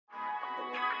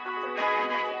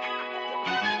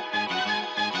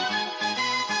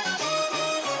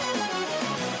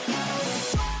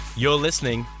You're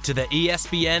listening to the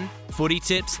ESPN Footy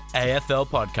Tips AFL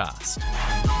podcast.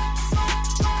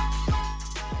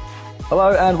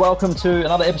 Hello and welcome to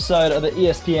another episode of the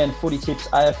ESPN Footy Tips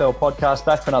AFL podcast.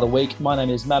 Back for another week. My name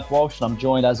is Matt Walsh and I'm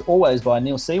joined as always by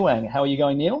Neil Seawang. How are you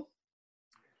going, Neil?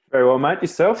 Very well, mate.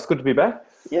 Yourself? It's good to be back.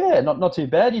 Yeah, not too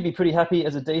bad. You'd be pretty happy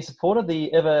as a D supporter,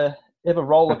 the ever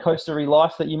roller coastery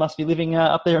life that you must be living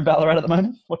up there in Ballarat at the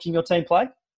moment, watching your team play.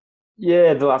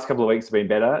 Yeah, the last couple of weeks have been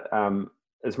better.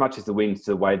 As much as the wins to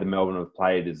the way the Melbourne have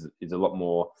played is a lot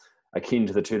more akin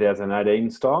to the 2018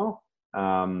 style.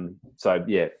 So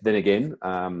yeah, then again,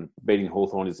 beating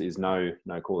Hawthorn is no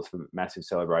cause for massive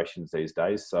celebrations these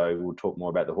days. So we'll talk more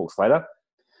about the Hawks later.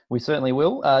 We certainly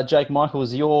will. Jake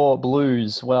Michaels, your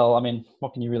Blues. Well, I mean,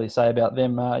 what can you really say about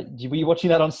them? Were you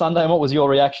watching that on Sunday? And what was your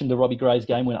reaction to Robbie Gray's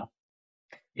game winner?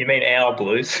 You mean our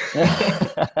Blues?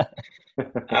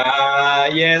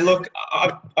 Yeah, look,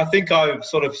 I think I've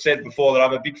sort of said before that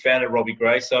I'm a big fan of Robbie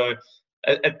Gray. So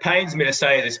it pains me to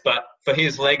say this, but for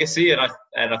his legacy, and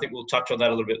I think we'll touch on that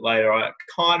a little bit later, I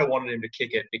kind of wanted him to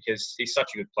kick it because he's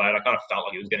such a good player. I kind of felt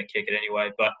like he was going to kick it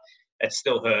anyway, but it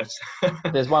still hurts.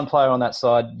 There's one player on that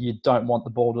side you don't want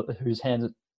the ball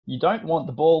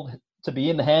to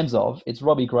be in the hands of. It's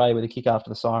Robbie Gray with a kick after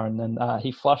the siren, and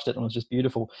he flushed it and it was just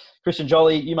beautiful. Christian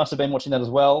Joly, you must have been watching that as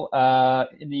well.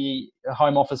 In the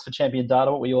home office for Champion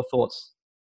Data, what were your thoughts?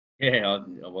 Yeah,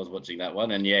 I was watching that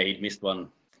one, and yeah, he'd missed one,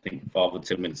 I think 5 or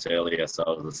 10 minutes earlier, so I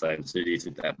was the same. So he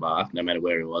took that mark, no matter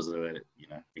where he was, even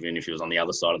if he was on the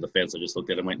other side of the fence, I just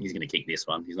looked at him and went, he's going to kick this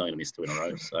one. He's not going to miss 2 in a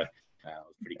row, so I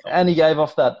was pretty confident. And he gave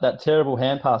off that terrible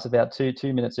hand pass about two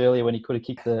minutes earlier when he could have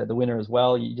kicked the winner as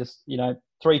well. You just,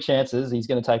 3 chances, he's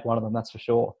going to take one of them, that's for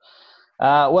sure.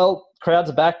 Well, crowds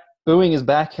are back. Booing is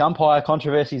back. Umpire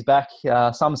controversy is back.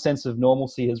 Some sense of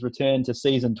normalcy has returned to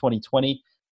season 2020.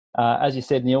 As you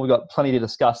said, Neil, we've got plenty to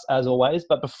discuss as always.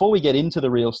 But before we get into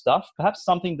the real stuff, perhaps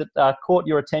something that caught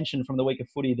your attention from the week of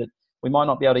footy that we might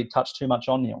not be able to touch too much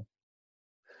on, Neil.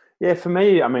 Yeah, for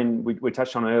me, I mean, we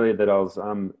touched on earlier that I was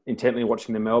intently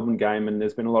watching the Melbourne game, and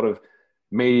there's been a lot of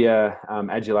media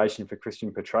adulation for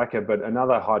Christian Petracca, but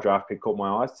another high draft pick caught my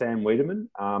eye, Sam Wiedemann.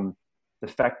 The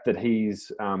fact that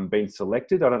he's been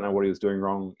selected, I don't know what he was doing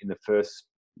wrong in the first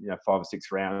 5 or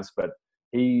 6 rounds, but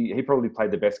he probably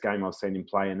played the best game I've seen him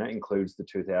play, and that includes the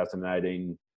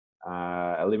 2018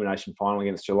 elimination final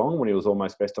against Geelong when he was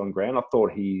almost best on ground. I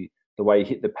thought the way he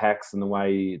hit the packs and the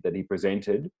way that he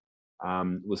presented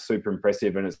was super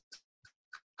impressive, and it's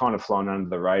kind of flown under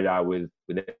the radar with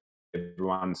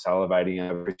everyone salivating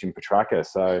over Christian Petracca.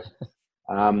 So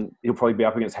he'll probably be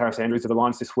up against Harris Andrews of the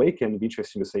Lions this week, and it'll be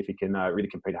interesting to see if he can really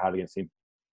compete hard against him.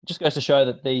 Just goes to show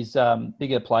that these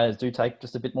bigger players do take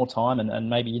just a bit more time, and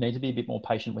maybe you need to be a bit more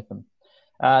patient with them.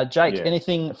 Jake,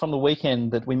 Anything from the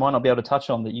weekend that we might not be able to touch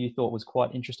on that you thought was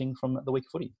quite interesting from the week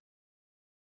of footy?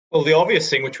 Well, the obvious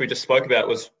thing, which we just spoke about,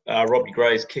 was Robbie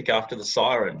Gray's kick after the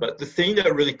siren. But the thing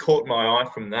that really caught my eye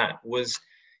from that was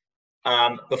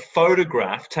the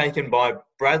photograph taken by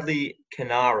Bradley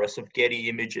Canaris of Getty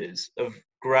Images of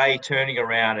Gray turning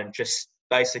around and just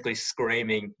basically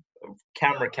screaming.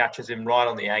 Camera catches him right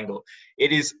on the angle.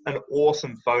 It is an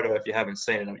awesome photo. If you haven't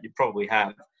seen it, you probably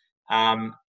have.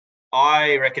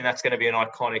 I reckon that's going to be an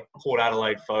iconic Port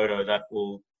Adelaide photo that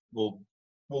we'll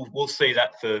see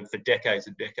that for decades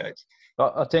and decades.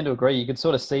 I tend to agree. You could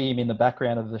sort of see him in the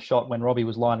background of the shot when Robbie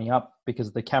was lining up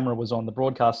because the camera was on the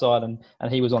broadcast side and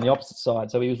he was on the opposite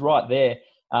side. So he was right there.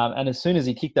 And as soon as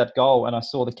he kicked that goal and I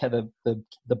saw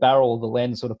the barrel of the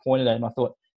lens sort of pointed at him, I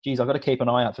thought, geez, I've got to keep an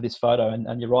eye out for this photo.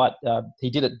 And you're right, he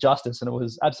did it justice and it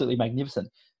was absolutely magnificent.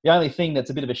 The only thing that's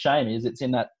a bit of a shame is it's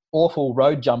in that awful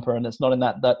road jumper and it's not in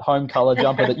that home colour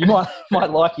jumper that you might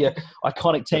like your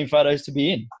iconic team photos to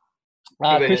be in.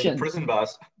 Christian, in the prison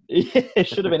bars. Yeah, it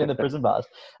should have been in the prison bars.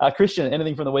 Christian,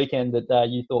 anything from the weekend that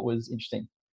you thought was interesting?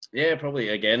 Yeah, probably,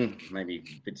 again, maybe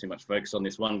a bit too much focus on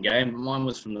this one game. Mine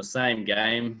was from the same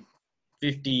game,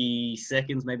 50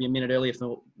 seconds, maybe a minute earlier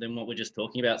than what we're just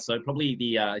talking about. So probably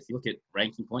if you look at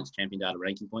ranking points, Champion Data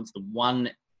ranking points, the one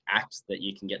act that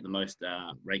you can get the most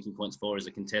ranking points for is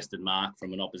a contested mark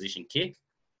from an opposition kick.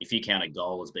 If you count a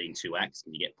goal as being 2 acts,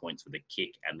 you get points for the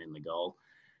kick and then the goal.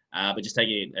 But just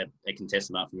taking a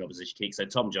contested mark from the opposition kick. So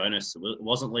Tom Jonas, it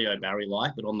wasn't Leo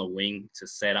Barry-like, but on the wing to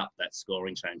set up that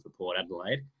scoring chain for Port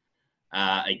Adelaide.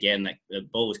 Again, the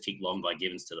ball was kicked long by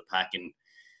Gibbons to the pack, and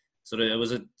it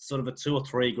was a 2 or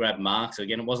 3 grab mark. So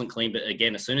again, it wasn't clean, but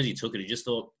again, as soon as he took it, he just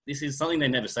thought, this is something they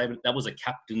never say, but that was a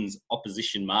captain's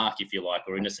opposition mark, if you like,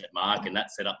 or intercept mark, and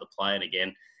that set up the play. And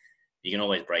again, you can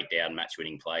always break down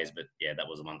match-winning plays, but yeah, that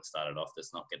was the one that started off.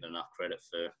 That's not getting enough credit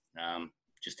for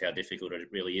just how difficult it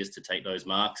really is to take those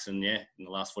marks. And yeah, in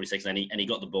the last 40 seconds, and he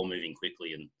got the ball moving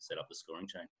quickly and set up the scoring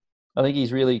chain. I think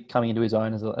he's really coming into his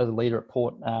own as a leader at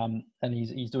Port, and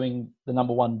he's doing the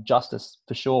number one justice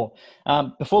for sure.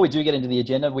 Before we do get into the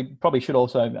agenda, we probably should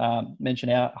also mention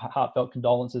our heartfelt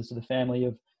condolences to the family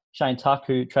of Shane Tuck,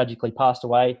 who tragically passed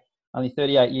away. Only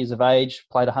 38 years of age,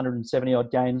 played 170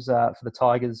 odd games for the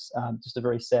Tigers. Just a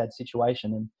very sad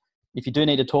situation. And if you do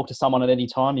need to talk to someone at any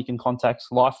time, you can contact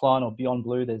Lifeline or Beyond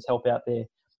Blue. There's help out there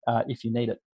if you need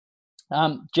it.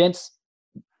 Gents,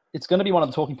 it's going to be one of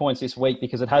the talking points this week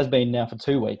because it has been now for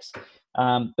 2 weeks.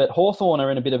 But Hawthorn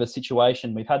are in a bit of a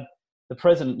situation. We've had the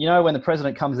president, when the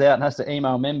president comes out and has to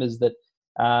email members that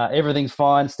everything's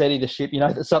fine, steady the ship,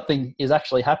 that something is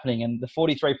actually happening. And the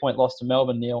 43-point loss to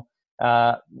Melbourne, Neil,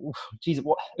 it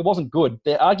wasn't good.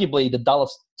 They're arguably the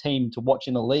dullest team to watch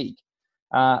in the league.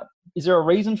 Is there a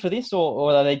reason for this,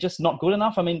 or are they just not good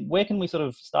enough? I mean, where can we sort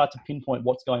of start to pinpoint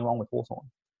what's going wrong with Hawthorn?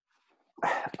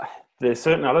 They're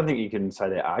certain. I don't think you can say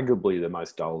they're arguably the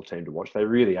most dull team to watch. They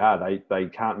really are. They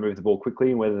can't move the ball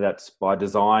quickly, whether that's by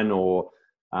design or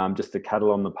just the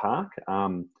cattle on the park.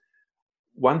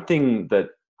 One thing that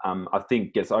I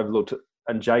think gets overlooked,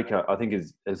 and Jake, I think,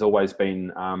 has always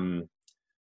been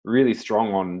really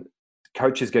strong on,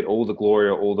 coaches get all the glory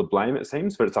or all the blame, it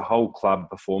seems, but it's a whole club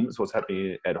performance, what's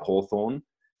happening at Hawthorn.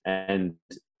 And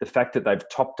the fact that they've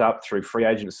topped up through free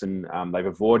agents and they've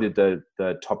avoided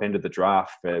the top end of the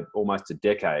draft for almost a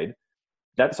decade,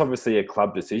 that's obviously a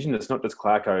club decision. It's not just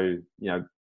Clarko,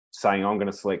 saying, I'm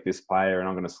going to select this player and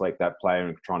I'm going to select that player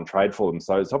and try and trade for them.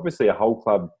 So it's obviously a whole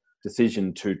club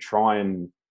decision to try and,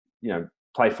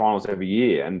 play finals every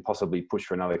year and possibly push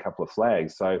for another couple of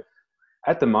flags. So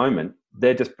at the moment,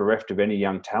 they're just bereft of any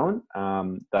young talent.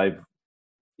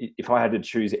 If I had to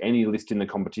choose any list in the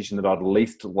competition that I'd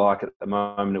least like at the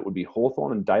moment, it would be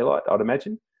Hawthorn and Daylight, I'd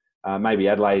imagine. Maybe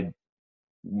Adelaide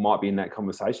might be in that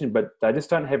conversation, but they just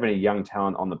don't have any young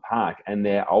talent on the park, and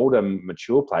their older,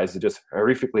 mature players are just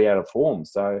horrifically out of form.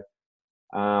 So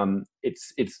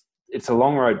it's a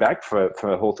long road back for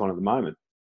Hawthorn at the moment.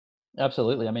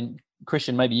 Absolutely. I mean,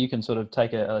 Christian, maybe you can sort of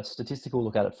take a statistical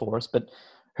look at it for us, but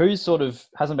who's sort of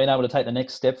hasn't been able to take the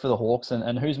next step for the Hawks,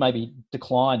 and who's maybe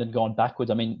declined and gone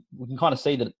backwards? I mean, we can kind of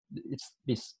see that it's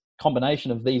this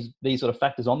combination of these sort of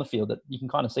factors on the field that you can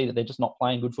kind of see that they're just not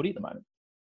playing good footy at the moment.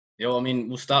 Yeah, well, I mean,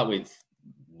 we'll start with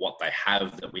what they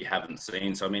have that we haven't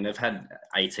seen. So, I mean, they've had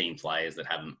 18 players that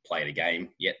haven't played a game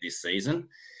yet this season.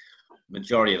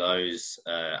 Majority of those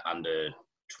under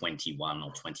 21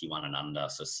 or 21 and under.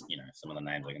 So, some of the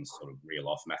names I can sort of reel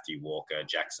off: Matthew Walker,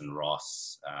 Jackson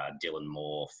Ross, Dylan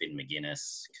Moore, Finn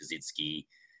McGuinness, Kazitsky,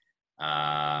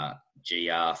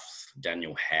 Giaf,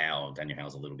 Daniel Howe. Daniel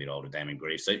Howe's a little bit older, Damon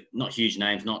Grieve. So not huge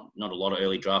names, not a lot of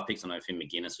early draft picks. I know Finn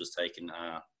McGuinness was taken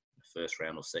first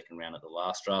round or second round at the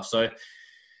last draft. So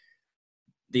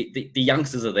the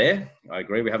youngsters are there. I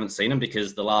agree. We haven't seen them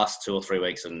because the last 2 or 3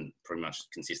 weeks and pretty much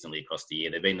consistently across the year,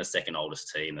 they've been the second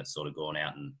oldest team that's sort of gone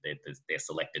out, and they're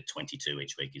selected 22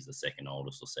 each week is the second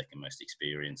oldest or second most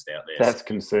experienced out there. That's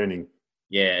concerning.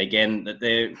 Yeah, again, that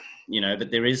they're, but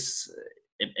there is,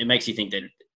 it makes you think that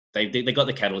they got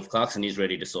the cattle. If Clarkson is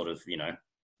ready to sort of,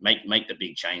 make the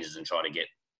big changes and try to get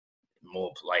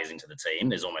more players into the team,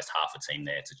 there's almost half a team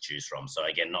there to choose from. So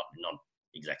again, not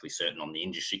exactly certain on the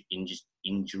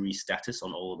injury status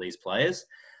on all of these players.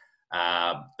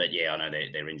 But yeah, I know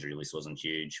their injury list wasn't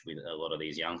huge with a lot of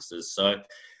these youngsters. So,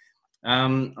 I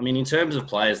mean, in terms of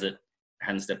players that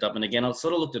hadn't stepped up, and again, I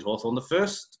sort of looked at Hawthorn. The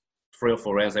first 3 or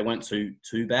 4 rounds, they weren't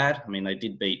too bad. I mean, they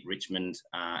did beat Richmond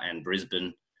and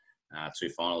Brisbane, 2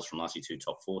 finals from last year, 2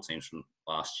 top 4 teams from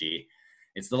last year.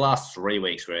 It's the last 3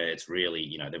 weeks where it's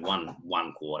really, they've won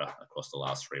 1 quarter across the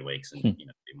last 3 weeks. And, been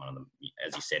one of them,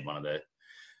 as you said, one of the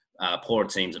poorer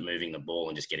teams at moving the ball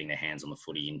and just getting their hands on the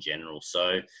footy in general.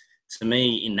 So to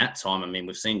me, in that time, I mean,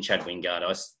 we've seen Chad Wingard,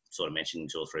 I sort of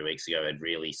mentioned 2 or 3 weeks ago, had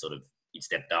really he'd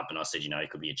stepped up, and I said, it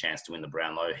could be a chance to win the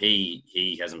Brownlow.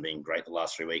 He hasn't been great the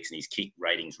last 3 weeks, and his kick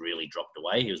ratings really dropped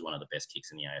away. He was one of the best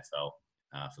kicks in the AFL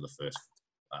for the first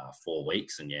 4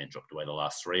 weeks, and dropped away the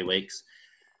last 3 weeks.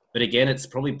 But again, it's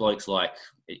probably blokes like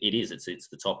it's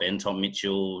the top end. Tom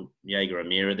Mitchell, Jaeger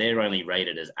Amira, they're only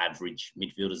rated as average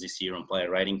midfielders this year on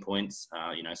player rating points.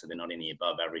 So they're not in the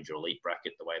above average or elite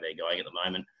bracket the way they're going at the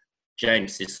moment.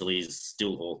 James Sicily is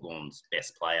still Hawthorn's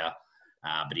best player,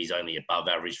 but he's only above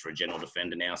average for a general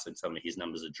defender now, so some of his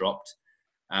numbers are dropped.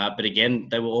 But again,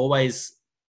 they were always,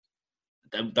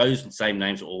 those same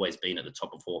names have always been at the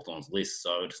top of Hawthorn's list.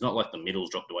 So it's not like the middles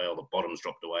dropped away or the bottoms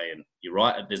dropped away. And you're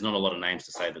right, there's not a lot of names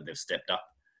to say that they've stepped up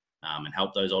and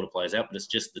helped those older players out, but it's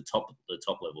just the top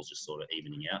levels just sort of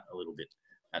evening out a little bit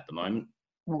at the moment.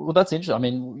 Well, that's interesting. I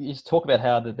mean, you talk about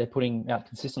how that they're putting out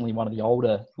consistently one of the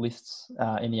older lists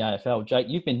in the AFL. Jake,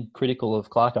 you've been critical of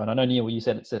Clarko, and I know, Neil, you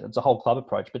said it's a whole club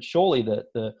approach, but surely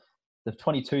the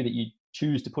 22 that you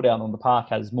choose to put out on the park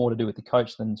has more to do with the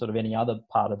coach than sort of any other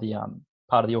part of the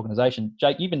organisation.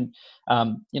 Jake, you've been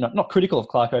not critical of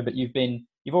Clarko, but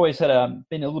you've always had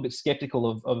been a little bit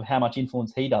sceptical of how much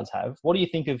influence he does have. What do you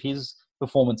think of his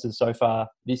performances so far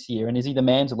this year, and is he the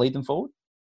man to lead them forward?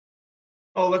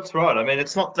 Oh, that's right. I mean,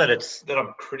 it's not that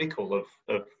I'm critical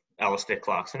of Alistair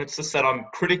Clarkson. It's just that I'm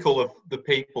critical of the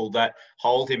people that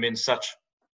hold him in such,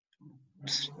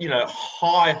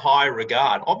 high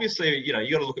regard. Obviously, you got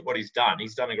to look at what he's done.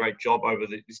 He's done a great job over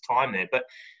his time there. But,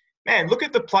 man, look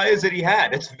at the players that he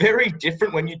had. It's very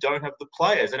different when you don't have the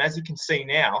players. And as you can see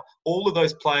now, all of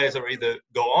those players are either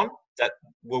gone that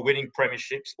were winning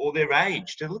premierships or they're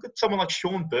aged. And look at someone like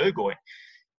Sean Burgoyne.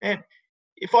 And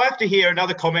if I have to hear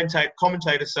another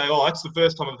commentator say, "Oh, that's the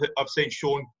first time I've seen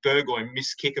Sean Burgoyne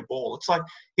miskick a ball," it's like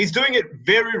he's doing it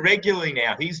very regularly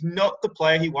now. He's not the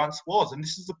player he once was, and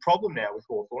this is the problem now with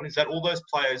Hawthorn, is that all those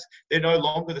players, they're no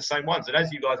longer the same ones. And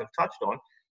as you guys have touched on,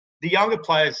 the younger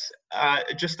players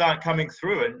just aren't coming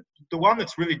through. And the one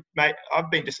that's really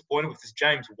I've been disappointed with is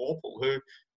James Worpel, who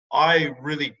I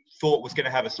really thought was going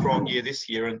to have a strong year this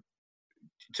year. And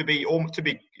to be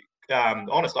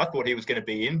honest, I thought he was going to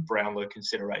be in Brownlow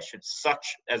consideration,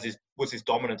 such as was his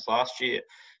dominance last year.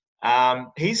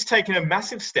 He's taken a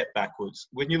massive step backwards.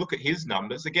 When you look at his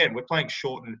numbers, again, we're playing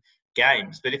shortened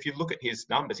games, but if you look at his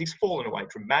numbers, he's fallen away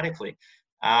dramatically.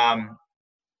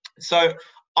 So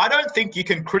I don't think you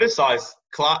can criticise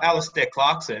Alistair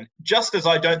Clarkson, just as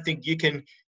I don't think you can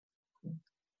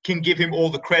give him all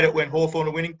the credit when Hawthorn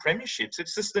are winning premierships.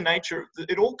 It's just the nature.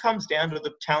 It all comes down to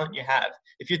the talent you have.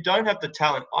 If you don't have the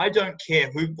talent, I don't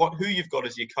care who you've got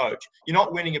as your coach. You're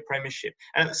not winning a premiership.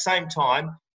 And at the same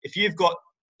time, if you've got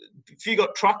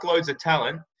truckloads of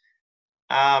talent,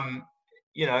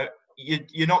 you're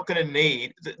not going to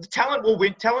need the talent. Will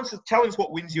win. Talent's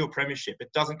what wins you a premiership.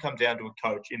 It doesn't come down to a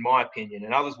coach, in my opinion,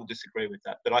 and others will disagree with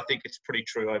that. But I think it's pretty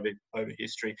true over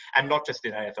history, and not just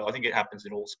in AFL. I think it happens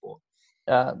in all sport.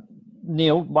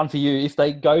 Neil, one for you. If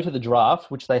they go to the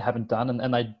draft, which they haven't done,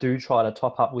 and they do try to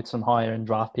top up with some higher end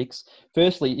draft picks,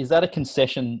 firstly, is that a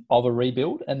concession of a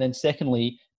rebuild? And then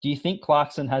secondly, do you think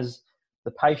Clarkson has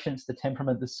the patience, the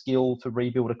temperament, the skill to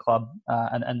rebuild a club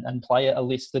and play a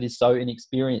list that is so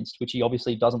inexperienced, which he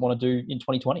obviously doesn't want to do in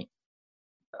 2020?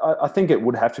 I think it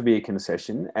would have to be a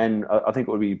concession, and I think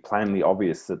it would be plainly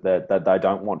obvious that they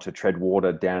don't want to tread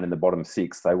water down in the bottom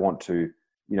six. They want to,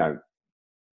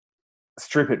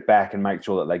 strip it back and make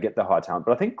sure that they get the high talent.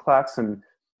 But I think Clarkson,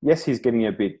 yes, he's getting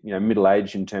a bit,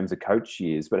 middle-aged in terms of coach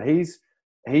years, but he's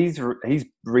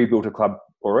rebuilt a club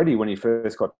already. When he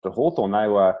first got to Hawthorn, they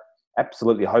were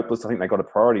absolutely hopeless. I think they got a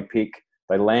priority pick.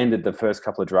 They landed the first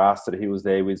couple of drafts that he was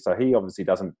there with, so he obviously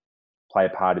doesn't play a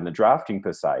part in the drafting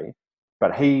per se,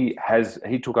 but he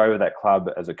took over that club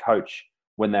as a coach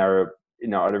when they were,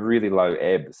 at a really low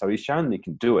ebb. So he's shown that he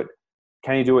can do it.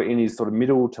 Can he do it in his sort of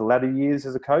middle to latter years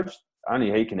as a coach?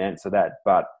 Only he can answer that,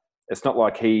 but it's not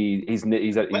like he's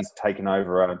taken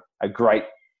over a great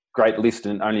list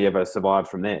and only ever survived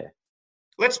from there.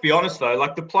 Let's be honest though,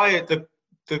 like the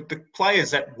players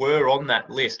that were on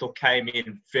that list or came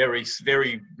in very,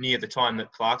 very near the time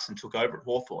that Clarkson took over at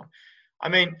Hawthorn. I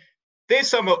mean, there's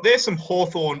some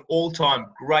Hawthorn all-time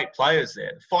great players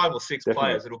there, 5 or 6 Definitely.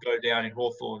 players that will go down in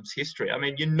Hawthorn's history. I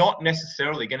mean, you're not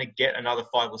necessarily going to get another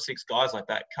 5 or 6 guys like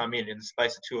that come in the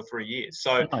space of 2 or 3 years.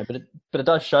 So, no, but it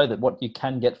does show that what you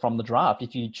can get from the draft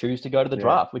if you choose to go to the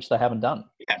draft, which they haven't done.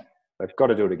 Yeah, they've got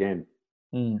to do it again.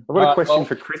 Mm. I've got a question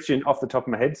for Christian off the top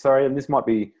of my head. Sorry, and this might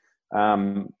be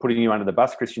putting you under the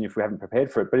bus, Christian, if we haven't prepared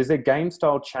for it. But is their game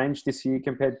style changed this year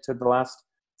compared to the last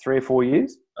 3 or 4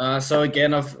 years? So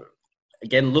again, I've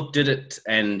looked at it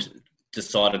and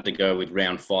decided to go with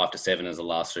round 5 to 7 as the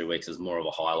last 3 weeks as more of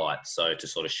a highlight. So to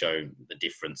sort of show the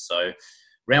difference. So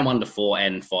round 1 to 4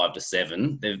 and 5 to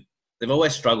 7, they've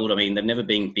always struggled. I mean, they've never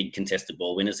been big contested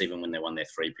ball winners. Even when they won their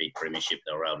 3-peat premiership,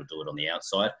 they were able to do it on the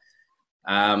outside.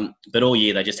 But all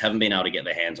year, they just haven't been able to get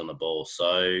their hands on the ball.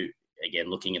 So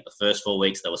again, looking at the first 4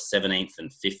 weeks, they were 17th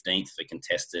and 15th for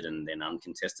contested and then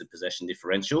uncontested possession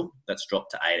differential. That's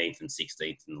dropped to 18th and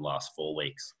 16th in the last 4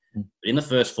 weeks. But in the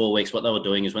first 4 weeks, what they were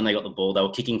doing is when they got the ball, they were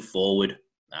kicking forward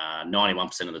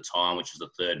 91% of the time, which was the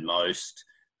third most,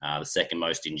 the second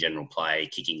most in general play,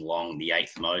 kicking long, the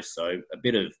 8th most. So a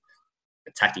bit of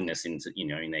attackingness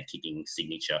in their kicking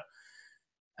signature.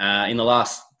 In the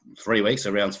last 3 weeks,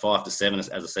 so rounds 5 to 7, as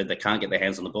I said, they can't get their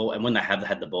hands on the ball. And when they have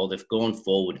had the ball, they've gone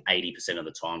forward 80% of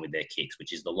the time with their kicks,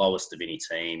 which is the lowest of any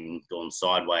team, gone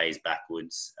sideways,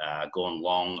 backwards, gone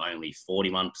long only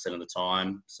 41% of the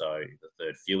time, so the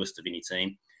third fewest of any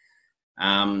team.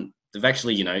 They've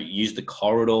actually, used the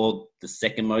corridor the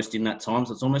second most in that time.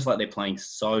 So it's almost like they're playing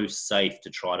so safe to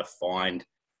try to find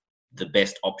the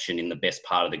best option in the best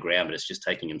part of the ground, but it's just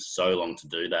taking them so long to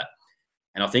do that.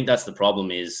 And I think that's the problem,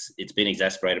 is it's been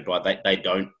exacerbated by they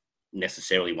don't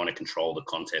necessarily want to control the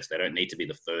contest. They don't need to be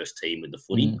the first team with the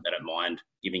footy. They don't mind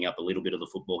giving up a little bit of the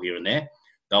football here and there.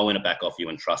 They'll win it back off you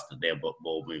and trust that their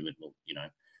ball movement will,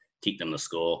 kick them the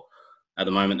score. At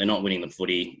the moment, they're not winning the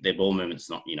footy. Their ball movement's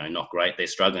not great. They're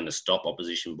struggling to stop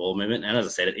opposition ball movement. And as I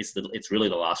said, it's really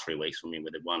the last 3 weeks for me,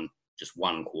 where they've won just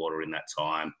one quarter in that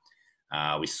time.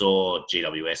 We saw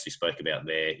GWS, we spoke about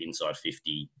their inside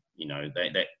 50.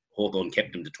 Hawthorn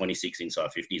kept them to 26 inside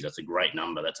 50s. That's a great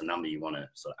number. That's a number you want to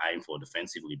sort of aim for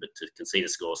defensively. But to concede a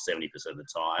score 70% of the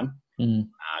time,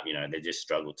 they just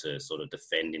struggle to sort of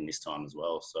defend in this time as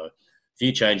well. So a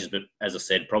few changes, but as I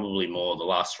said, probably more the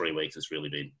last 3 weeks has really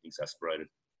been exasperated.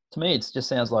 To me, it just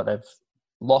sounds like they've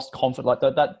lost confidence. Like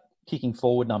that kicking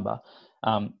forward number,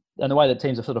 and the way that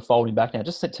teams are sort of folding back now,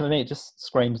 just to me, it just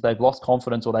screams they've lost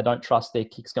confidence, or they don't trust their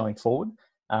kicks going forward.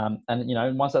 And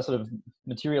once that sort of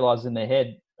materialises in their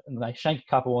head, and they shank a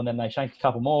couple and then they shank a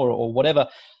couple more or whatever.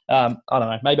 I don't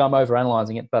know. Maybe I'm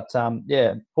overanalyzing it. But,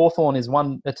 Hawthorn is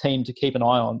a team to keep an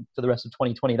eye on for the rest of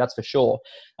 2020, that's for sure.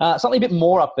 Something a bit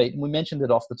more upbeat, and we mentioned it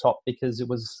off the top because it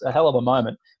was a hell of a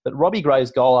moment. But Robbie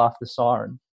Gray's goal after the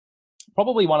siren,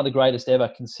 probably one of the greatest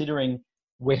ever, considering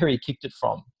where he kicked it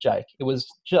from, Jake. It was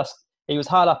he was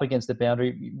hard up against the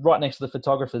boundary, right next to the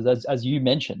photographers, as you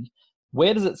mentioned.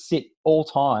 Where does it sit all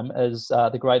time as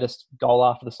the greatest goal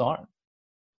after the siren?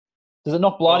 Does it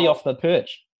knock Blighty off the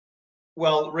perch?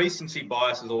 Well, recency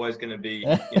bias is always going to be,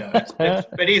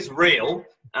 it is real,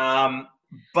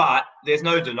 but there's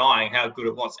no denying how good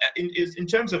it was. In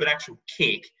terms of an actual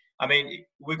kick, I mean,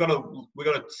 we've got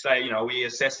to say, are we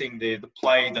assessing the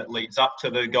play that leads up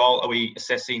to the goal? Are we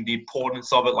assessing the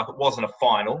importance of it? Like, it wasn't a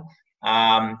final.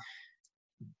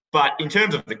 But in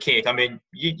terms of the kick, I mean,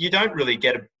 you don't really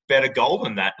get a better goal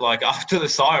than that. Like after the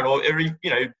siren, or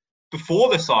before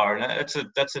the siren,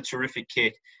 that's a terrific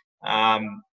kick,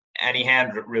 and he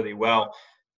handled it really well.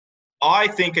 I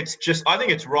think it's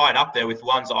right up there with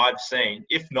ones I've seen,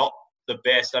 if not the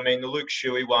best. I mean, the Luke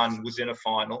Shuey one was in a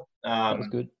final. That was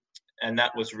good, and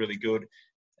that was really good.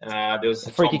 There was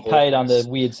a free kick paid under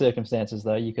weird circumstances,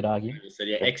 though, you could argue. So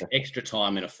extra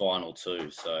time in a final too.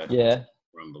 So yeah,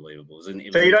 unbelievable. So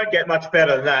you don't get much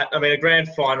better than that. I mean, a grand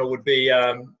final would be.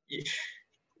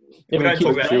 We don't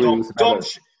talk about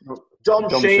Dom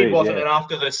Sheed wasn't it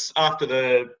after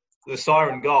the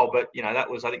siren goal, but I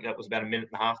think that was about a minute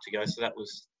and a half to go. So that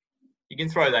was, you can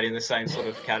throw that in the same sort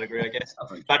of category, I guess.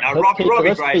 But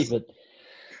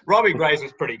Robbie Grace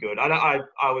was pretty good. I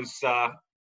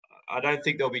don't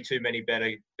think there'll be too many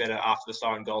better after the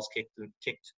siren goals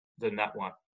kicked than that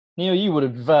one. Neil, you would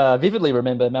have vividly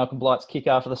remember Malcolm Blight's kick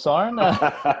after the siren.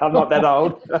 I'm not that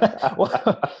old.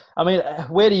 Well, I mean,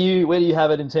 where do you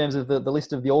have it in terms of the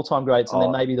list of the all-time greats and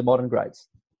then maybe the modern greats?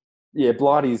 Yeah,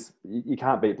 Blighty's, you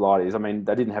can't beat Blighty's. I mean,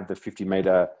 they didn't have the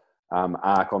 50-metre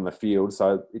arc on the field,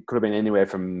 so it could have been anywhere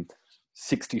from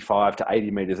 65 to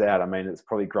 80 metres out. I mean, it's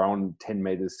probably grown 10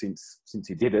 metres since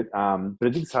he did it. But it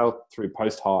did sail through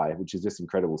post high, which is just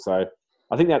incredible. So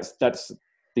I think that's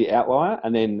the outlier.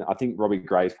 And then I think Robbie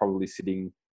Gray is probably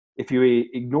sitting, if you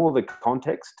ignore the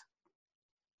context,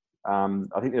 I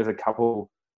think there's a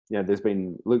couple, there's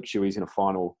been Luke Shuey's in a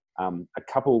final. A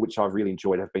couple which I've really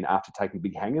enjoyed have been after taking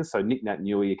big hangers. So Nick Nat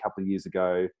Newey a couple of years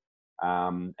ago,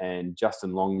 and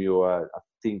Justin Longmuir, I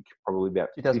think probably about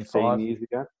 15 years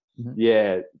ago. Mm-hmm.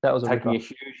 Yeah, that was taking a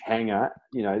huge hanger,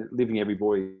 living every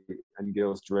boy and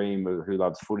girl's dream who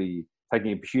loves footy,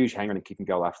 taking a huge hanger and a kick and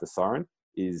goal after the siren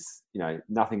is,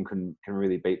 nothing can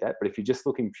really beat that. But if you're just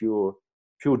looking pure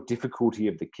difficulty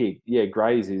of the kick,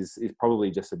 Gray's is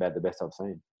probably just about the best I've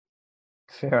seen.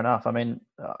 Fair enough. I mean,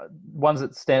 ones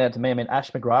that stand out to me,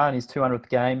 Ash McGrath in his 200th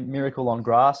game, miracle on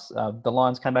grass. The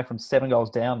Lions came back from 7 goals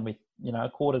down with, a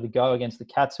quarter to go against the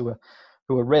Cats who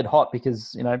were red hot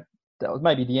because, that was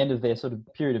maybe the end of their sort of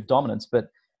period of dominance. But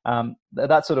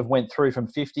that sort of went through from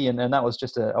 50 and that was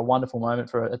just a wonderful moment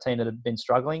for a team that had been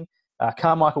struggling.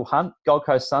 Carmichael Hunt, Gold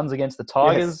Coast Suns against the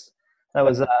Tigers. Yes. That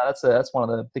was that's one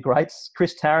of the greats.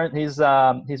 Chris Tarrant, his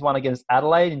one against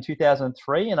Adelaide in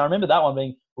 2003, and I remember that one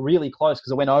being really close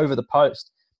because it went over the post,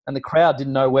 and the crowd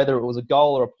didn't know whether it was a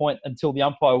goal or a point until the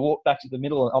umpire walked back to the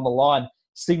middle on the line,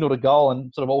 signalled a goal,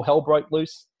 and sort of all hell broke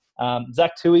loose.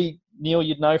 Zach Tui, Neil,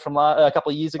 you'd know from a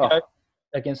couple of years ago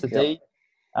against the D.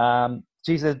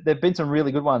 Geez, there've been some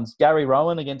really good ones. Gary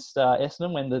Rowan against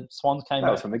Essendon when the Swans came.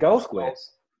 That was from the goal square.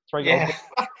 3 goals.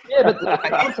 Yeah,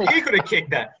 but you could have kicked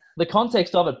that. The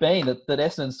context of it being that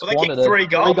Essendon squandered a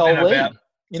 3-goal lead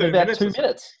in about 2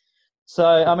 minutes. So,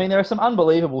 I mean, there are some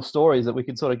unbelievable stories that we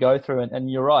could sort of go through.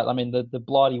 And you're right. I mean, the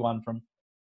Blighty one from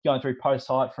going through post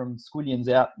height from Squillions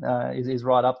out is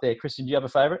right up there. Christian, do you have a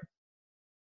favourite?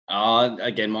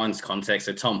 Again, mine's context.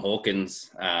 So Tom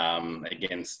Hawkins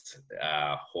against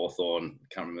Hawthorn.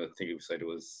 Can't remember. I think it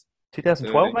was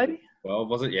 2012, maybe? 12,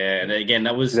 was it? Yeah. And again,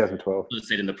 that was 2012. I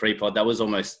said in the pre-pod, that was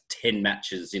almost 10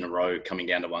 matches in a row coming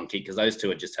down to one kick because those two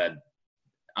had just had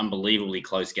unbelievably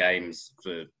close games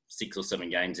for 6 or 7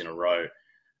 games in a row.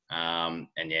 And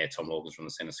yeah, Tom Hawkins from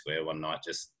the centre square one night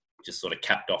just sort of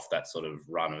capped off that sort of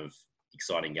run of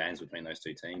exciting games between those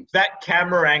two teams. That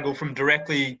camera angle from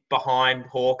directly behind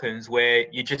Hawkins where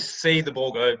you just see the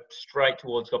ball go straight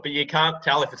towards goal, but you can't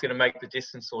tell if it's going to make the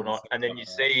distance or not. And then you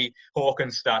see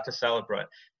Hawkins start to celebrate.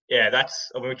 Yeah,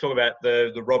 when we talk about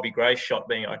the Robbie Gray shot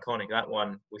being iconic, that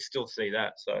one, we still see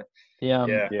that. So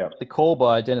the call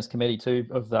by Dennis Cometti too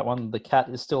of that one, the cat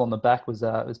is still on the back, was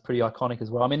pretty iconic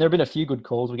as well. I mean, there have been a few good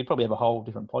calls. We could probably have a whole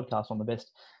different podcast on the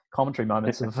best commentary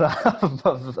moments of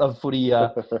footy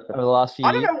over the last few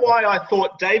years. I don't know why I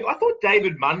thought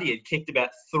David Mundy had kicked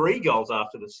about 3 goals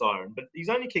after the siren, but he's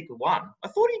only kicked 1. I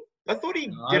thought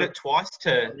he did it twice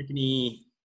to.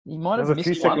 He might have missed a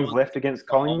few seconds left against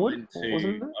Collingwood.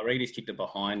 I reckon he's kicked it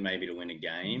behind maybe to win a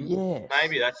game. Yeah,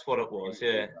 maybe that's what it was.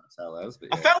 Yeah, but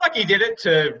I felt like he did it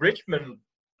to Richmond.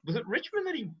 Was it Richmond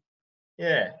that he?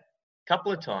 Yeah.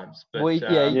 Couple of times, but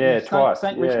twice.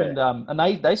 St. Richmond,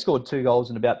 and they scored 2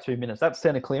 goals in about 2 minutes. That's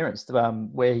centre clearance,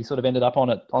 where he sort of ended up on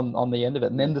it on the end of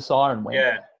it, and then the siren went.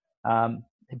 Yeah.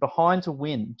 Behind to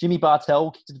win. Jimmy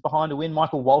Bartell kicked it behind to win.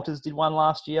 Michael Walters did one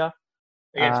last year.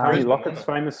 Tony Lockett's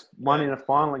famous one in a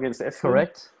final against Essendon.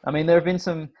 Correct. I mean, there have been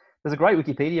some. There's a great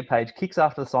Wikipedia page, Kicks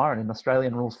After the Siren in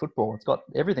Australian Rules Football. It's got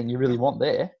everything you really want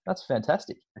there. That's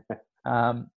fantastic.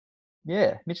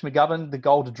 Yeah, Mitch McGovern, the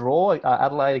goal to draw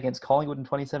Adelaide against Collingwood in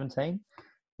 2017.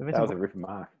 That was a ripper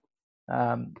mark.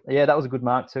 Yeah, that was a good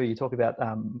mark too. You talk about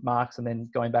marks and then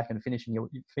going back and finishing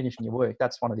your work.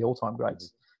 That's one of the all-time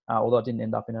greats. Although it didn't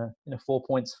end up in a 4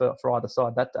 points for either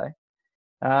side that day.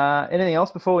 Anything else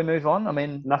before we move on? I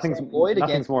mean, nothing's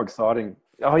more exciting.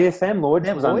 Oh yeah, Sam Lloyd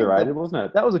was underrated, wasn't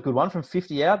it? That was a good one from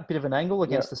 50 out, bit of an angle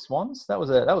against the Swans. That was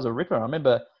a ripper.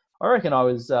 I reckon I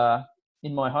was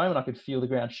in my home and I could feel the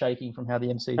ground shaking from how the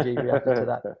MCG reacted to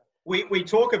that. We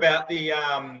talk about the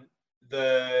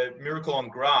miracle on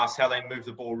grass, how they move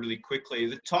the ball really quickly.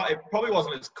 It probably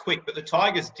wasn't as quick, but the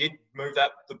Tigers did move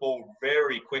the ball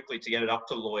very quickly to get it up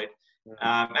to Lloyd.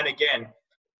 And again,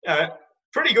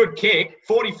 pretty good kick,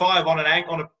 45 on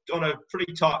a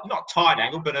pretty tight, not tight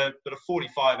angle, but a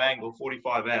 45 angle,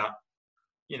 45 out.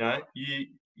 You know,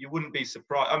 you wouldn't be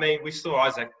surprised. I mean, we saw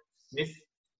Isaac Smith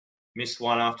missed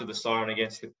one after the siren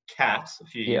against the Cats a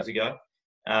few years ago.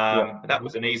 That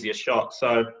was an easier shot.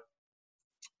 So,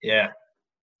 yeah.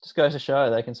 Just goes to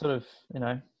show they can sort of, you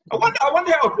know. I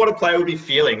wonder what a player would be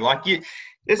feeling. Like,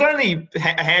 there's only a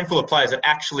handful of players that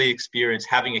actually experience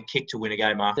having a kick to win a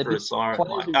game after a siren,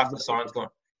 after the siren's gone.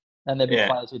 And there'd be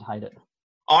players who'd hate it.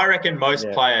 I reckon most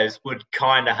players would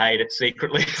kind of hate it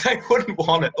secretly. They wouldn't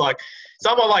want it. Like,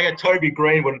 someone like a Toby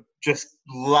Green would just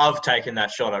love taking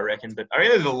that shot, I reckon. But I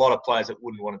reckon there's a lot of players that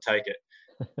wouldn't want to take it.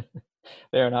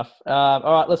 Fair enough. All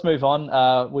right, let's move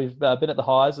on. We've been at the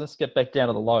highs. Let's get back down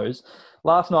to the lows.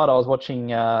 Last night I was watching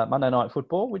Monday Night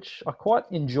Football, which I quite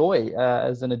enjoy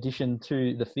as an addition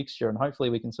to the fixture, and hopefully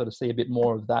we can sort of see a bit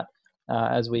more of that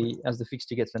as the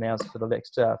fixture gets announced for the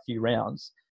next few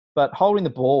rounds. But holding the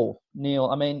ball, Neil,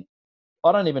 I mean,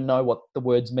 I don't even know what the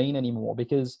words mean anymore,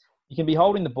 because you can be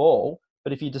holding the ball,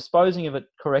 but if you're disposing of it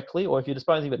correctly, or if you're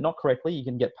disposing of it not correctly, you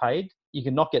can get paid. You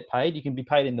can not get paid. You can be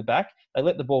paid in the back. They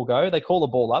let the ball go. They call the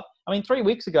ball up. I mean, 3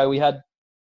 weeks ago we had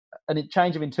a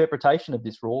change of interpretation of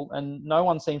this rule, and no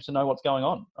one seems to know what's going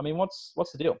on. I mean, what's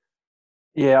the deal?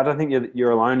 Yeah, I don't think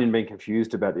you're alone in being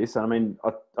confused about this. I mean,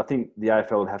 I think the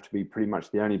AFL would have to be pretty much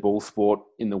the only ball sport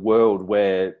in the world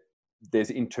where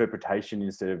there's interpretation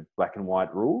instead of black and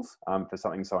white rules for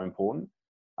something so important.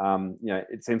 You know,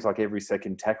 it seems like every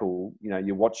second tackle, you know,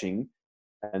 you're watching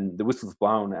and the whistle's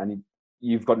blown and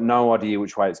you've got no idea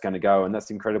which way it's going to go. And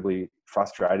that's incredibly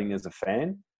frustrating as a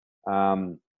fan.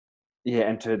 Yeah,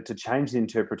 and to change the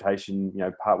interpretation, you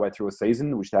know, partway through a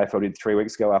season, which the AFL did 3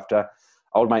 weeks ago after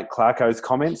old mate Clarko's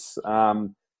comments,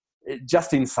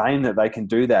 just insane that they can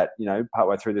do that,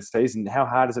 partway through the season. How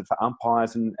hard is it for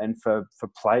umpires and for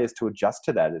players to adjust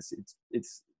to that?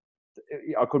 It's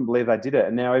I couldn't believe they did it.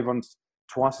 And now everyone's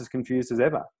twice as confused as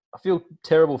ever. I feel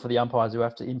terrible for the umpires who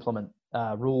have to implement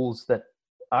rules that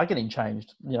are getting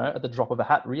changed, at the drop of a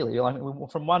hat, really. Like,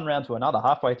 from one round to another,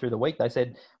 halfway through the week, they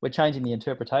said, we're changing the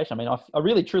interpretation. I mean, I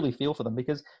really, truly feel for them,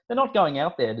 because they're not going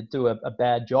out there to do a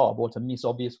bad job or to miss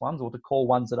obvious ones or to call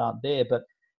ones that aren't there. But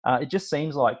it just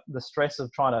seems like the stress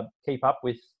of trying to keep up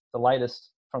with the latest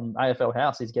from AFL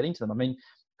House is getting to them. I mean,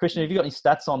 Christian, have you got any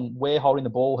stats on where holding the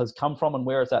ball has come from and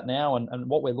where it's at now, and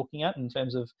what we're looking at in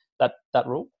terms of that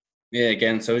rule? Yeah,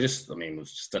 again, so we'll just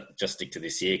stick to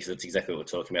this year, because that's exactly what we're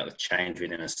talking about, the change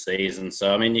within a season.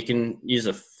 So, I mean, you can use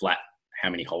a flat how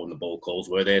many holding the ball calls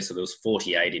were there. So there was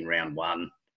 48 in round one,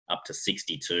 up to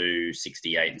 62,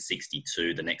 68 and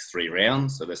 62 the next three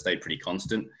rounds. So they stayed pretty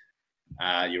constant.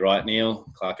 You're right, Neil.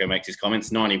 Clarko makes his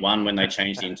comments. 91 when they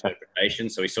changed the interpretation.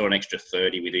 So we saw an extra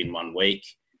 30 within 1 week,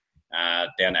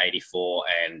 down to 84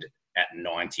 and at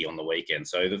 90 on the weekend.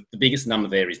 So the biggest number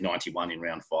there is 91 in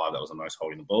round 5. That was the most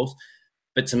holding the balls.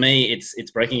 But to me,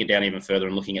 it's breaking it down even further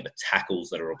and looking at the tackles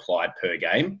that are applied per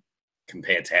game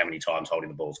compared to how many times holding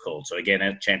the ball is called. So again,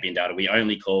 at champion data, we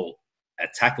only call a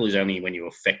tackle is only when you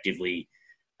effectively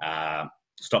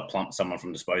stop someone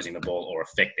from disposing the ball or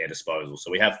affect their disposal.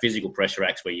 So we have physical pressure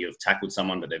acts where you've tackled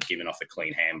someone but they've given off a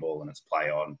clean handball and it's play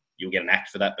on. You'll get an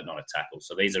act for that, but not a tackle.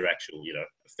 So these are actual,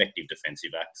 effective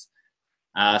defensive acts.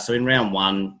 So in round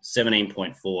one,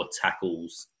 17.4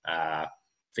 tackles for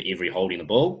every holding the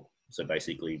ball. So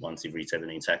basically once every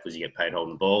 17 tackles, you get paid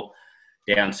holding the ball.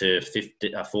 Down to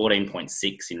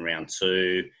 14.6 in round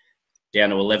two, down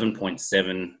to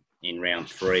 11.7 in round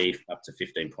three, up to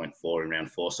 15.4 in round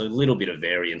four. So a little bit of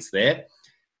variance there.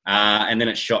 And then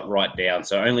it shot right down.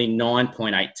 So only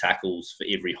 9.8 tackles for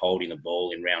every holding the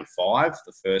ball in round 5,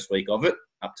 the first week of it,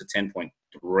 up to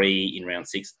 10.3 in round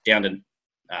 6, down to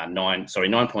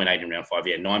 9.8 in round 5.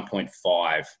 Yeah,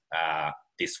 9.5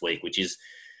 this week, which is,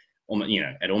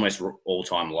 at almost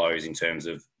all-time lows in terms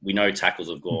of, we know tackles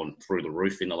have gone through the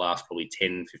roof in the last probably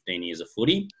 10, 15 years of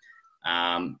footy.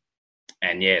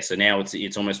 So now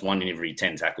it's almost 1 in every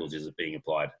 10 tackles is being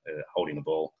applied, holding the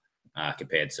ball,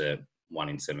 compared to 1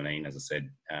 in 17, as I said,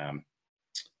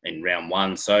 in round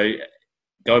 1. So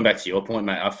going back to your point,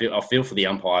 mate, I feel for the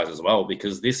umpires as well,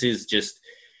 because this is just,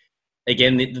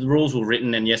 again, the rules were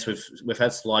written, and yes, we've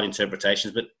had slight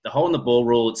interpretations, but the holding the ball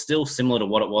rule, it's still similar to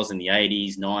what it was in the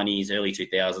 80s, 90s, early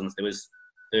 2000s. There was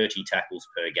 30 tackles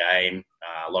per game,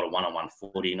 a lot of one-on-one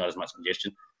footy, not as much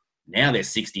congestion. Now there's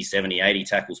 60, 70, 80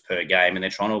 tackles per game, and they're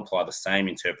trying to apply the same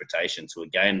interpretation to a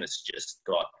game that's just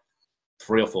got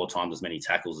 3 or 4 times as many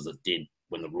tackles as it did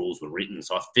when the rules were written.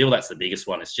 So I feel that's the biggest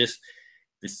one. It's just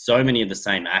there's so many of the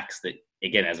same acts that,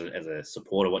 again, as a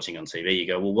supporter watching on TV, you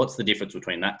go, well, what's the difference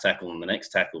between that tackle and the next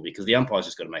tackle? Because the umpire's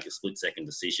just got to make a split-second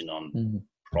decision on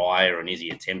prior and is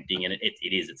he attempting, and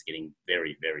it's getting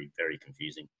very, very, very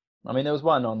confusing. I mean, there was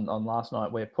one on last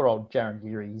night where poor old Jaron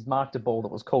Geary, he's marked a ball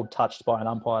that was called touched by an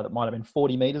umpire that might have been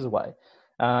 40 metres away.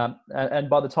 And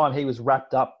by the time he was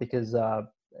wrapped up because,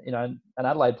 an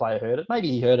Adelaide player heard it, maybe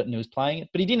he heard it and he was playing it,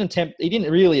 but he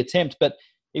didn't really attempt, but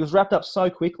he was wrapped up so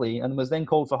quickly and was then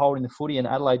called for holding the footy, and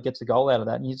Adelaide gets a goal out of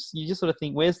that. And you just sort of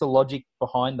think, where's the logic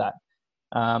behind that?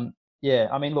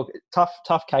 I mean, look,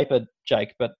 tough caper,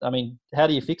 Jake, but I mean, how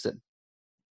do you fix it?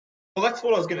 Well, that's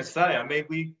what I was going to say. I mean,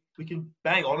 we can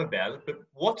bang on about it, but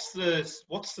what's the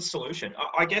solution?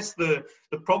 I guess the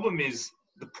problem is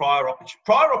the prior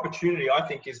opportunity. I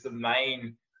think is the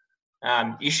main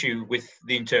issue with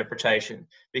the interpretation,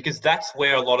 because that's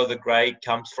where a lot of the grade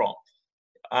comes from.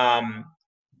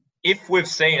 If we've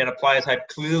seen and a player's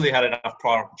clearly had enough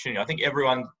prior opportunity, I think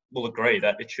everyone will agree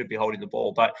that it should be holding the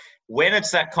ball. But when it's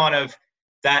that kind of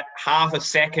that half a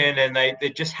second and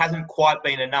it just hasn't quite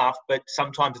been enough, but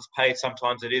sometimes it's paid,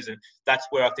 sometimes it isn't. That's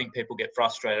where I think people get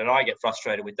frustrated, and I get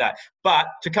frustrated with that. But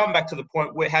to come back to the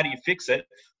point where how do you fix it?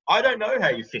 I don't know how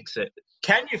you fix it.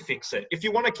 Can you fix it? If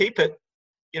you want to keep it,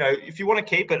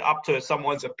 up to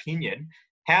someone's opinion,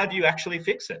 how do you actually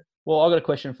fix it? Well, I've got a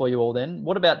question for you all then.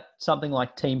 What about something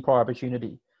like team prior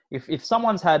opportunity? If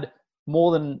someone's had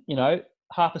more than,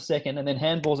 half a second and then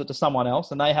handballs it to someone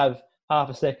else, and they have half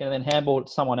a second and then handball it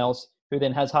to someone else who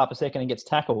then has half a second and gets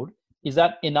tackled, is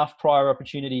that enough prior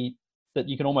opportunity that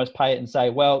you can almost pay it and say,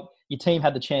 well, your team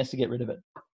had the chance to get rid of it?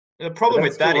 The problem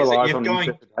with that is that you're going...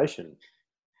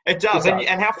 It does. And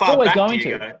how far back do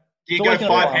you go? Do you go 5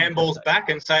 handballs back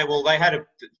and say, well, they had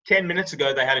 10 minutes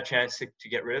ago, they had a chance to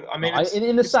get rid of it? I mean,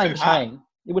 in the same chain,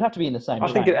 It would have to be in the same.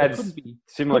 I think chain. it adds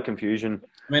similar confusion.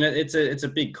 I mean, it's a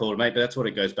big call, mate, but that's what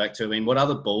it goes back to. I mean, what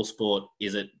other ball sport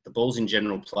is it? The ball's in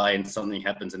general play and something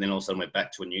happens and then all of a sudden we're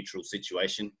back to a neutral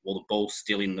situation. Well, the ball's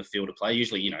still in the field of play.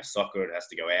 Usually, soccer, it has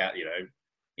to go out,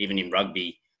 even in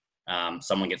rugby,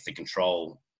 someone gets to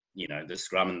control, the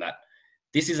scrum and that.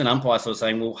 This is an umpire sort of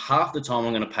saying, well, half the time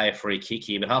I'm going to pay a free kick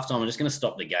here, but half the time I'm just going to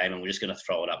stop the game and we're just going to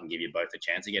throw it up and give you both a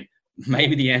chance again.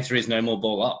 Maybe the answer is no more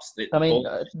ball ups. I mean,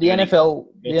 the NFL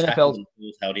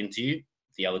held into you.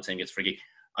 The other team gets free kick.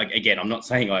 Again, I'm not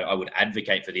saying I would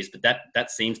advocate for this, but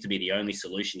that seems to be the only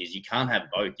solution. Is you can't have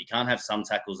both. You can't have some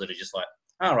tackles that are just like,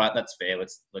 all right, that's fair.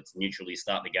 Let's neutrally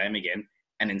start the game again.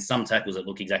 And then some tackles that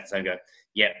look exactly the same go,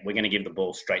 yeah, we're going to give the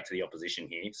ball straight to the opposition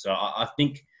here. So I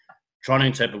think trying to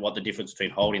interpret what the difference between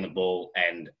holding the ball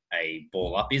and a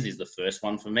ball up is the first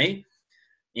one for me.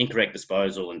 Incorrect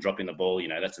disposal and dropping the ball,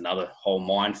 that's another whole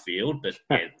minefield. But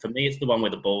yeah, for me, it's the one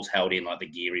where the ball's held in, like the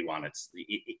geary one.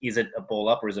 Is it a ball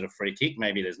up or is it a free kick?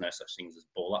 Maybe there's no such things as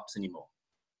ball ups anymore.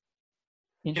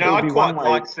 I'd quite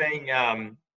like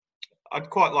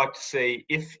to see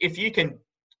if you can.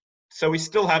 So we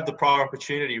still have the prior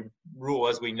opportunity rule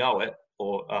as we know it,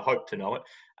 or hope to know it.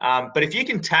 But if you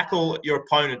can tackle your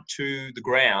opponent to the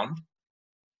ground,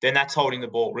 then that's holding the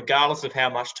ball, regardless of how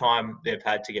much time they've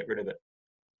had to get rid of it.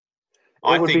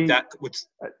 I think that would.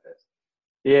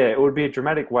 Yeah, it would be a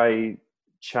dramatic way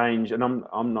change, and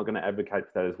I'm not going to advocate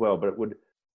for that as well. But it would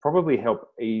probably help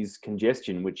ease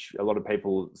congestion, which a lot of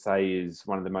people say is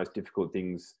one of the most difficult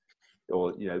things,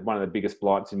 or one of the biggest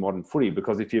blights in modern footy.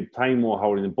 Because if you're playing more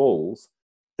holding the balls,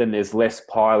 then there's less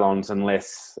pylons and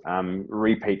less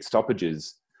repeat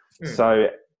stoppages. So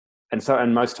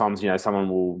most times, someone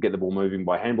will get the ball moving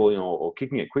by handballing or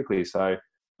kicking it quickly. So.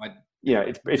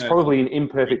 It's probably an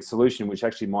imperfect solution, which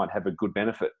actually might have a good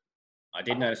benefit. I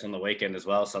did notice on the weekend as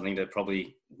well, something to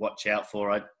probably watch out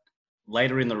for.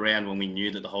 Later in the round, when we knew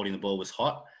that the holding the ball was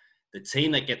hot, the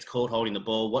team that gets caught holding the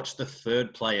ball, watch the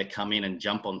third player come in and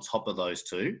jump on top of those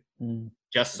two,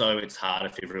 just so it's harder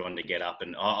for everyone to get up.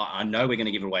 And I know we're going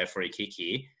to give away a free kick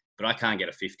here, but I can't get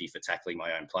a 50 for tackling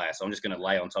my own player. So I'm just going to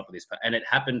lay on top of this. And it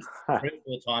happened 3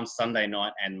 or 4 times Sunday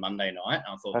night and Monday night.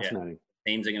 I thought,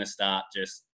 teams are going to start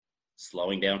just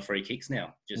slowing down free kicks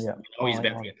now. Just he's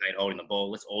about to get paid holding the ball.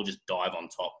 Let's all just dive on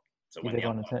top. So when they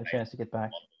want a chance to get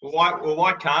back.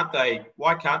 Why can't they?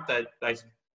 Why can't they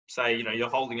say you're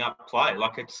holding up play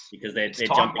like it's because they're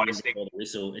jumping in before the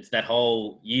whistle. It's that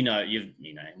whole we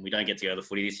don't get to go to the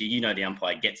footy this year. The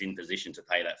umpire gets in position to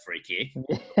pay that free kick.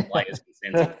 Players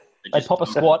consenting. They pop a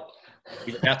squat.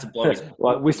 He's about to blow his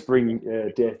like whispering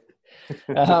death.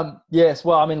 Yes,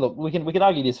 well, I mean, look, we can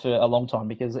argue this for a long time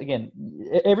because, again,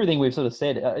 everything we've sort of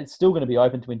said, it's still going to be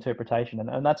open to interpretation,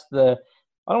 and that's the,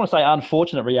 I don't want to say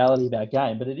unfortunate reality of our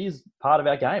game, but it is part of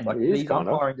our game. Like these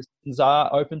umpiring decisions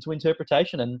are open to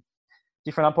interpretation, and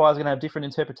different umpires are going to have different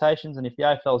interpretations. And if the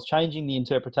AFL is changing the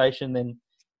interpretation, then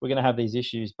we're going to have these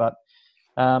issues. But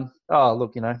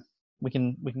look, we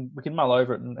can mull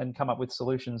over it and come up with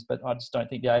solutions, but I just don't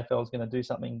think the AFL is going to do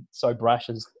something so brash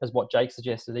as what Jake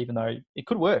suggested, even though it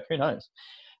could work. Who knows?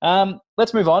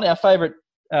 Let's move on. Our favourite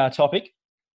topic,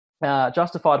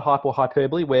 justified hype or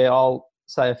hyperbole, where I'll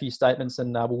say a few statements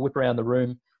and we'll whip around the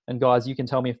room. And guys, you can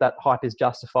tell me if that hype is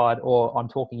justified or I'm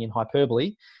talking in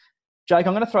hyperbole. Jake,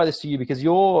 I'm going to throw this to you because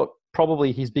you're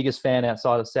probably his biggest fan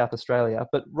outside of South Australia,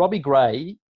 but Robbie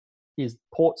Gray is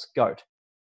Port's GOAT.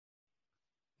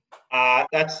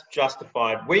 That's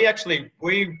justified. We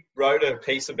wrote a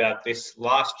piece about this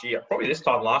last year, probably this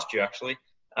time last year actually,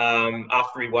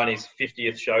 after he won his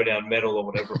 50th showdown medal or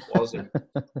whatever it was,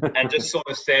 and just sort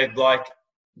of said like,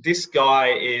 this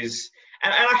guy is,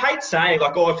 and I hate saying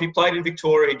like, if he played in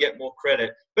Victoria, he'd get more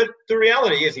credit, but the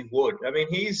reality is he would. I mean,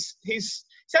 he's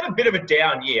had a bit of a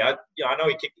down year. I know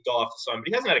he kicked the goal after so, but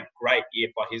he hasn't had a great year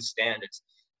by his standards.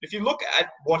 If you look at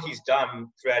what he's done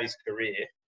throughout his career,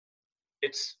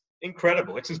 it's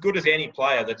incredible. It's as good as any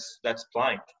player that's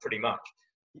playing, pretty much.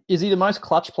 Is he the most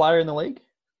clutch player in the league?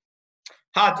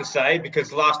 Hard to say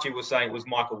because last year we were saying it was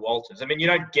Michael Walters. I mean, you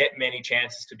don't get many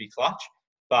chances to be clutch,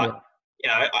 but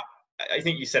I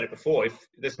think you said it before. If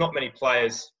there's not many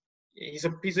players, he's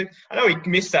a. I know he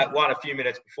missed that one a few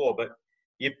minutes before, but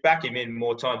you back him in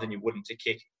more times than you wouldn't to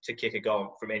kick a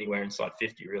goal from anywhere inside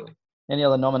 50, really. Any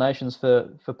other nominations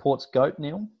for Port's GOAT,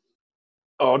 Neil?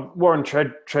 Oh, Warren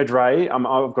Tredrea.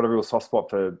 I've got a real soft spot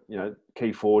for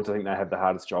key forwards. I think they have the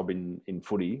hardest job in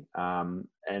footy, and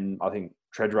I think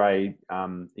Tredrea,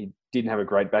 he didn't have a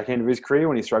great back end of his career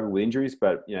when he struggled with injuries,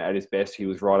 but at his best he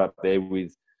was right up there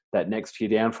with that next year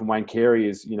down from Wayne Carey.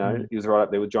 He was right up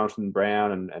there with Jonathan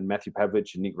Brown and Matthew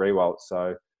Pavlich and Nick Riewoldt.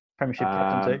 So premiership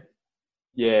captain too.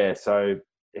 Yeah, so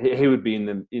he would be in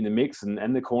the mix,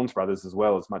 and the Corns brothers as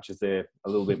well, as much as they're a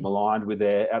little bit maligned with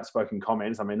their outspoken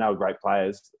comments. I mean, they were great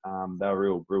players. They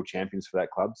were real champions for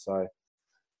that club. So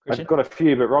Christian? I've got a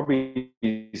few, but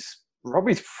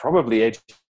Robbie's probably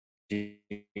edging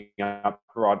up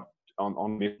right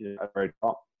on me at the very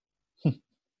top.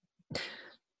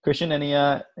 Christian, any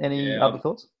other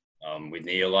thoughts? With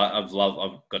Neil, I've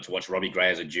got to watch Robbie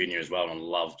Gray as a junior as well, and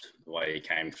loved the way he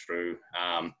came through.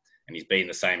 And he's been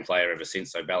the same player ever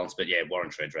since, so balanced. But yeah, Warren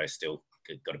Treadray still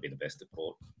got to be the best at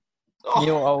Port.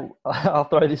 Neil, I'll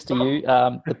throw this to you.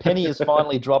 The penny is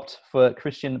finally dropped for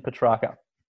Christian Petrarca.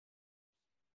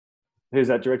 Who's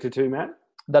that directed to, Matt?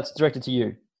 That's directed to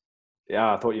you.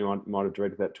 Yeah, I thought you might have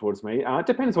directed that towards me. It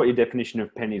depends what your definition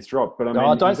of pennies drop. But I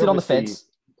mean, don't sit on the fence.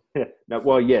 Yeah. No,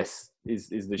 well, yes is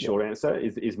the short answer.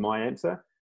 Is my answer.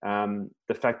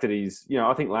 The fact that he's,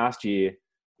 I think last year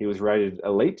he was rated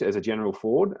elite as a general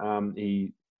forward.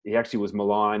 He actually was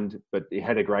maligned, but he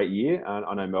had a great year.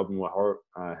 I know Melbourne were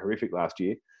horrific last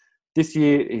year. This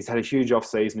year, he's had a huge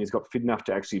off-season. He's got fit enough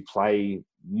to actually play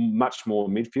much more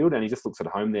midfield, and he just looks at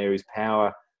home there. His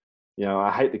power,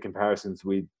 I hate the comparisons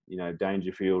with,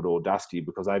 Dangerfield or Dusty,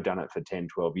 because they've done it for 10,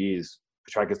 12 years.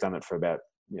 Petrarca's done it for about,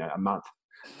 a month.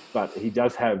 But he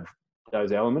does have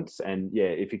those elements, and,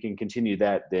 if he can continue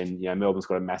that, then, Melbourne's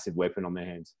got a massive weapon on their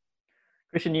hands.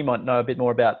 Christian, you might know a bit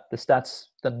more about the stats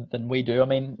than we do. I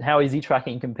mean, how is he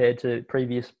tracking compared to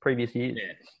previous years?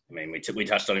 Yeah, I mean, we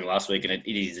touched on him last week, and it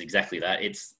is exactly that.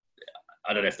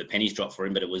 I don't know if the pennies dropped for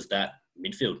him, but it was that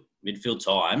midfield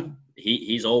time.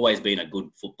 He's always been a good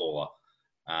footballer.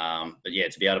 But yeah,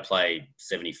 to be able to play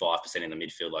 75% in the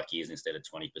midfield like he is instead of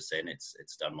 20%,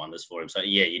 it's done wonders for him. So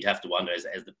yeah, you'd have to wonder, as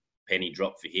the penny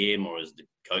dropped for him, or has the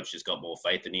coach just got more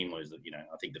faith in him, or is it,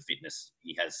 I think the fitness,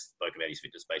 he has spoken about his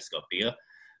fitness base got bigger.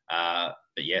 But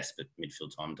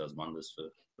midfield time does wonders for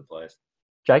the players.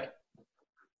 Jake?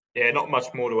 Yeah, not much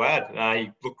more to add.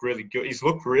 He looked really good. He's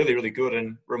looked really, really good,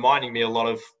 and reminding me a lot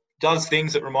of, does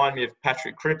things that remind me of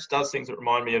Patrick Cripps, does things that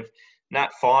remind me of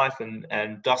Nat Fyfe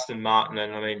and Dustin Martin.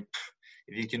 And I mean,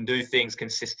 if you can do things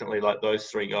consistently like those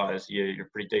three guys, you're a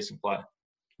pretty decent player.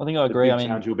 I think I agree. The big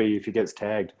challenge will be if he gets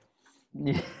tagged.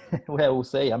 Yeah, well, we'll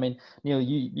see. I mean, Neil,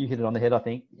 you hit it on the head. I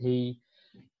think he,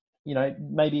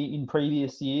 maybe in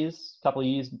previous years, a couple of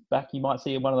years back, you might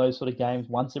see one of those sort of games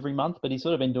once every month, but he's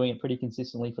sort of been doing it pretty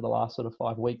consistently for the last sort of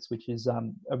 5 weeks, which is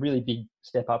a really big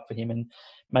step up for him. And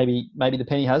maybe the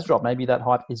penny has dropped. Maybe that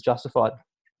hype is justified.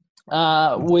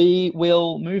 We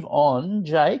will move on.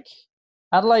 Jake,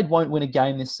 Adelaide won't win a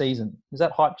game this season. Is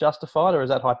that hype justified, or is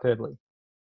that hyperbole?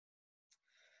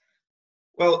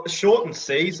 Well, shortened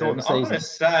season. I'm going to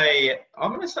say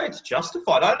it's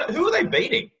justified. Who are they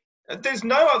beating? There's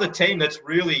no other team that's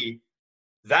really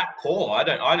that poor. I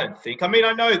don't think. I mean,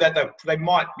 I know that they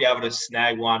might be able to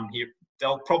snag one here.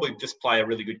 They'll probably just play a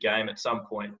really good game at some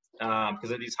point,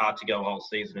 because it is hard to go a whole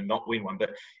season and not win one.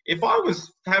 But if I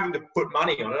was having to put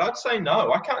money on it, I'd say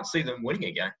no. I can't see them winning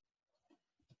a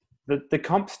game. The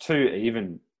comp's too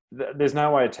even. There's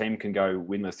no way a team can go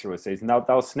winless through a season.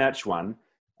 They'll snatch one.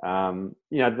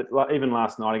 Even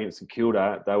last night against St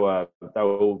Kilda, they were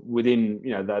within.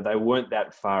 They weren't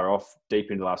that far off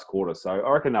deep into the last quarter. So I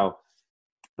reckon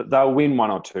they'll win one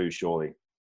or two surely.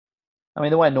 I mean,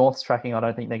 the way North's tracking, I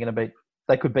don't think they're going to beat.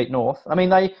 They could beat North. I mean,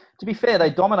 to be fair, they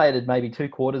dominated maybe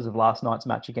 2/4 of last night's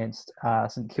match against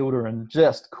St Kilda and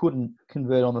just couldn't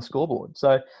convert on the scoreboard.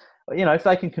 So, if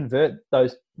they can convert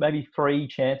those maybe 3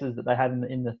 chances that they had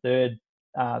in the third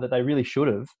that they really should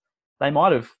have, they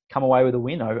might have come away with a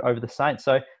win over the Saints.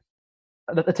 So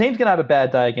the team's going to have a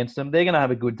bad day against them. They're going to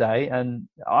have a good day. And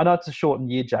I know it's a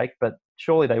shortened year, Jake, but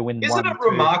surely they win. Isn't it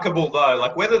remarkable, though,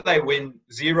 like whether they win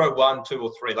 0, 1, 2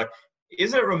 or 3, like,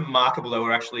 isn't it remarkable that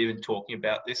we're actually even talking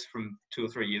about this from 2 or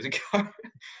 3 years ago?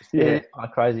 Yeah, kind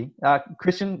of crazy.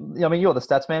 Christian, I mean, you're the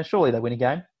stats man. Surely they win a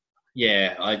game.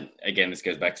 Yeah, this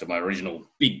goes back to my original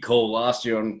big call last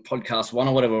year on podcast 1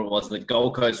 or whatever it was, that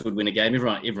Gold Coast would win a game.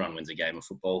 Everyone wins a game of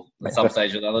football at some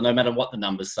stage or another. No matter what the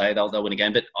numbers say, they'll win a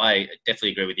game. But I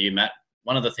definitely agree with you, Matt.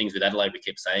 One of the things with Adelaide we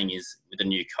kept saying is, with a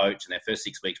new coach in their first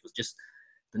 6 weeks, was just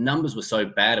the numbers were so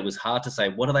bad. It was hard to say,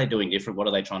 what are they doing different? What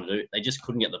are they trying to do? They just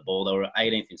couldn't get the ball. They were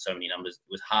 18th in so many numbers.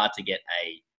 It was hard to get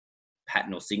a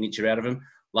pattern or signature out of them.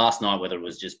 Last night, whether it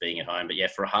was just being at home, but yeah,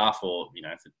 for a half or,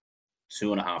 for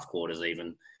 2.5 quarters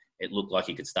even, it looked like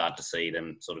you could start to see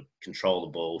them sort of control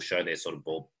the ball, show their sort of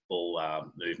ball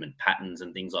movement patterns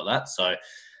and things like that. So,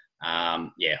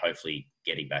 hopefully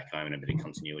getting back home and a bit of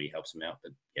continuity helps them out.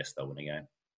 But yes, they'll win a game.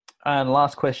 And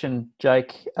last question,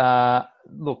 Jake.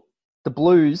 Look, the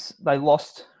Blues, they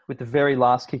lost with the very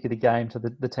last kick of the game to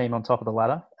the team on top of the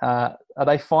ladder. Are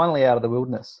they finally out of the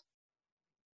wilderness?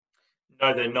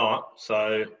 No, they're not.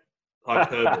 So,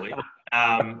 hyperbole.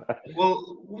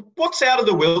 Well, what's out of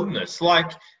the wilderness?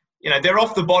 Like, they're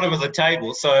off the bottom of the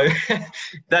table, so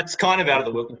that's kind of out of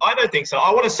the wilderness. I don't think so.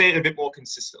 I want to see it a bit more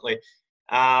consistently.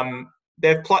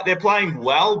 They're playing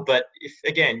well, but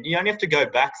you only have to go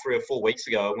back 3 or 4 weeks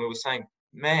ago, and we were saying,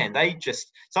 man,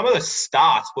 some of the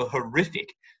starts were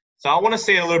horrific. So I want to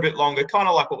see it a little bit longer, kind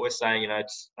of like what we're saying,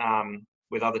 it's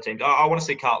with other teams. I want to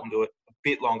see Carlton do it a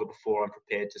bit longer before I'm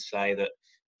prepared to say that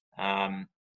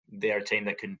they're a team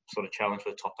that can sort of challenge for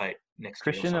the top 8 next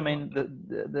year. Christian, I mean,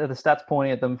 the stats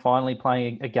pointing at them finally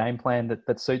playing a game plan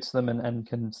that suits them and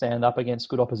can stand up against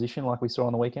good opposition like we saw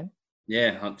on the weekend.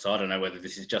 Yeah, so I don't know whether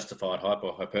this is justified hype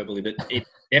or hyperbole, but it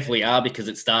definitely are because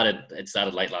it started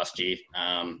late last year.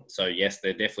 So yes,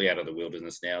 they're definitely out of the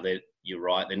wilderness now. You're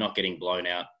right, they're not getting blown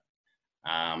out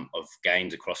of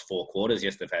games across 4 quarters.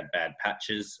 Yes, they've had bad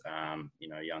patches.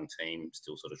 Young team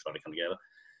still sort of trying to come together.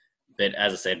 But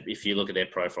as I said, if you look at their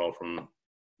profile from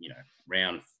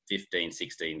round 15,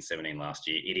 16, 17 last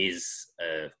year, it is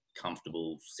a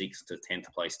comfortable 6th to 10th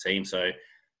place team. So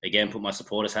again, put my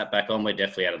supporters hat back on. We're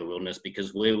definitely out of the wilderness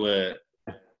because we were,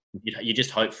 you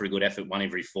just hope for a good effort 1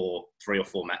 every 3 or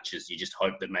 4 matches. You just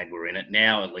hope that maybe we're in it.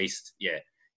 Now, at least,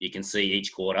 you can see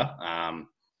each quarter.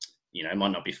 It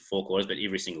might not be for 4 quarters, but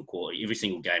every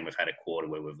single game we've had a quarter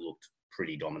where we've looked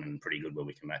pretty dominant and pretty good where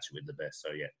we can match it with the best. So,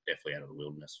 definitely out of the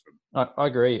wilderness. I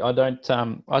agree. I don't.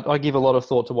 I give a lot of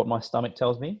thought to what my stomach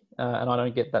tells me, and I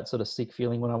don't get that sort of sick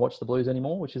feeling when I watch the Blues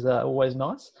anymore, which is always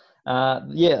nice. I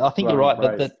think you're right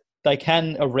that they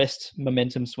can arrest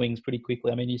momentum swings pretty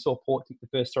quickly. I mean, you saw Port kick the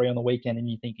first 3 on the weekend, and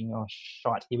you're thinking, "Oh,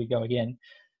 shite, here we go again."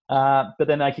 But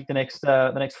then they kick the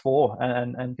next 4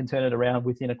 and can turn it around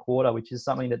within a quarter, which is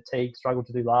something that Teague struggled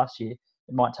to do last year.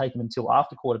 It might take them until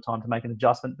after quarter time to make an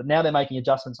adjustment, but now they're making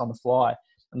adjustments on the fly,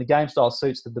 and the game style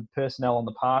suits the personnel on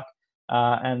the park,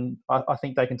 and I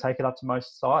think they can take it up to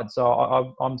most sides. So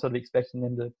I'm sort of expecting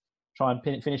them to try and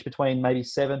finish between maybe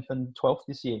 7th and 12th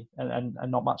this year, and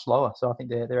not much lower. So I think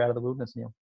they're out of the wilderness,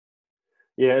 Neil.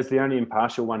 Yeah, as the only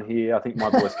impartial one here, I think my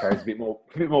voice carries a bit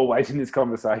more weight in this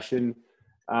conversation.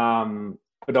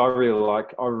 But I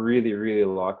really, really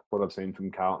like what I've seen from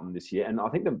Carlton this year. And I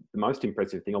think the most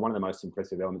impressive thing, or one of the most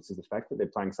impressive elements, is the fact that they're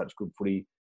playing such good footy.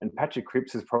 And Patrick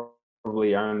Cripps is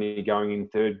probably only going in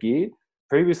 3rd gear.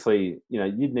 Previously,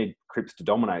 you'd need Cripps to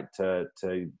dominate to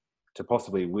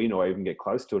possibly win or even get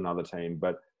close to another team.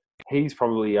 But he's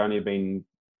probably only been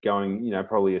going,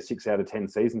 probably a 6 out of 10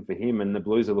 season for him. And the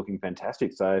Blues are looking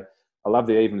fantastic. So I love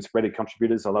the even spreaded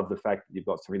contributors. I love the fact that you've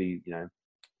got some really,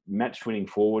 match-winning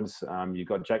forwards. You've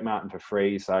got Jack Martin for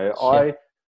free. So I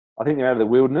think they're out of the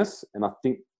wilderness, and I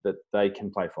think that they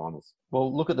can play finals.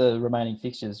 Well, look at the remaining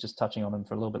fixtures, just touching on them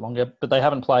for a little bit longer. But they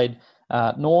haven't played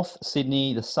North,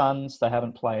 Sydney, the Suns. They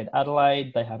haven't played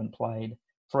Adelaide. They haven't played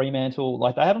Fremantle.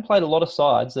 They haven't played a lot of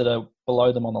sides that are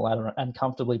below them on the ladder and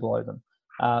comfortably below them.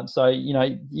 So,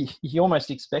 you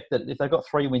almost expect that if they've got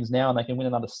 3 wins now and they can win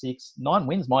another 6, 9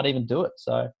 wins might even do it.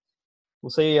 So we'll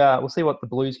see what the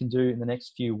Blues can do in the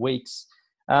next few weeks.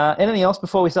 Anything else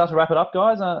before we start to wrap it up,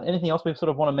 guys? Anything else we sort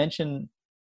of want to mention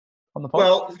on the podcast?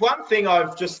 Well, one thing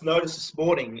I've just noticed this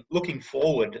morning, looking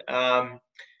forward,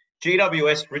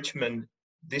 GWS Richmond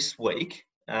this week,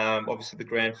 obviously the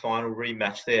grand final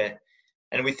rematch there.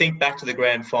 And we think back to the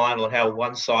grand final and how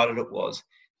one-sided it was.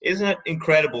 Isn't it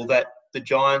incredible that the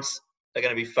Giants are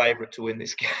going to be favourite to win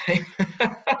this game?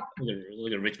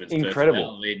 Look at Richmond's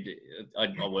incredible.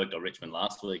 I worked on Richmond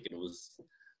last week, and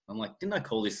I'm like, didn't I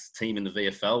call this team in the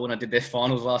VFL when I did their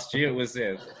finals last year? It was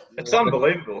it's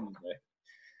unbelievable.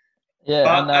 Yeah,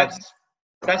 but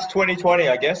that's 2020,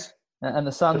 I guess. And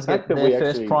the Suns get their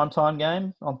first primetime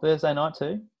game on Thursday night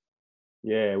too.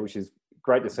 Yeah, which is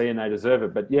great to see, and they deserve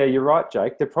it. But yeah, you're right,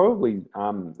 Jake. They're probably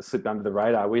slipped under the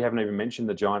radar. We haven't even mentioned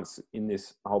the Giants in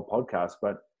this whole podcast,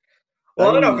 but I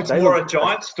don't know if it's more a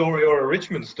Giants story or a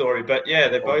Richmond story, but yeah,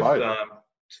 they're both.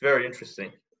 It's very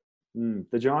interesting.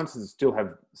 The Giants still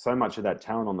have so much of that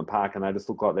talent on the park, and they just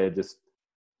look like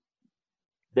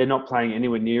they're not playing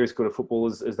anywhere near as good a football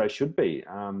as they should be.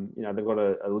 They've got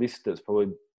a list that's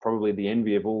probably the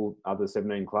envy of all other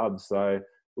 17 clubs. So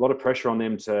a lot of pressure on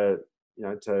them to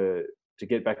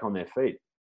get back on their feet.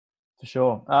 For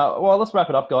sure. Well, let's wrap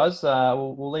it up, guys.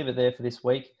 We'll leave it there for this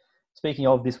week. Speaking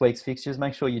of this week's fixtures,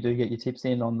 make sure you do get your tips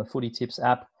in on the Footy Tips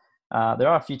app. There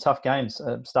are a few tough games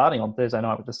starting on Thursday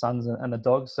night with the Suns and the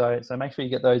Dogs. So make sure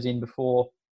you get those in before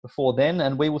then,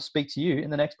 and we will speak to you in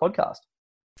the next podcast.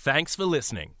 Thanks for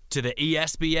listening to the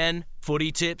ESPN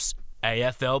Footy Tips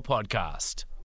AFL podcast.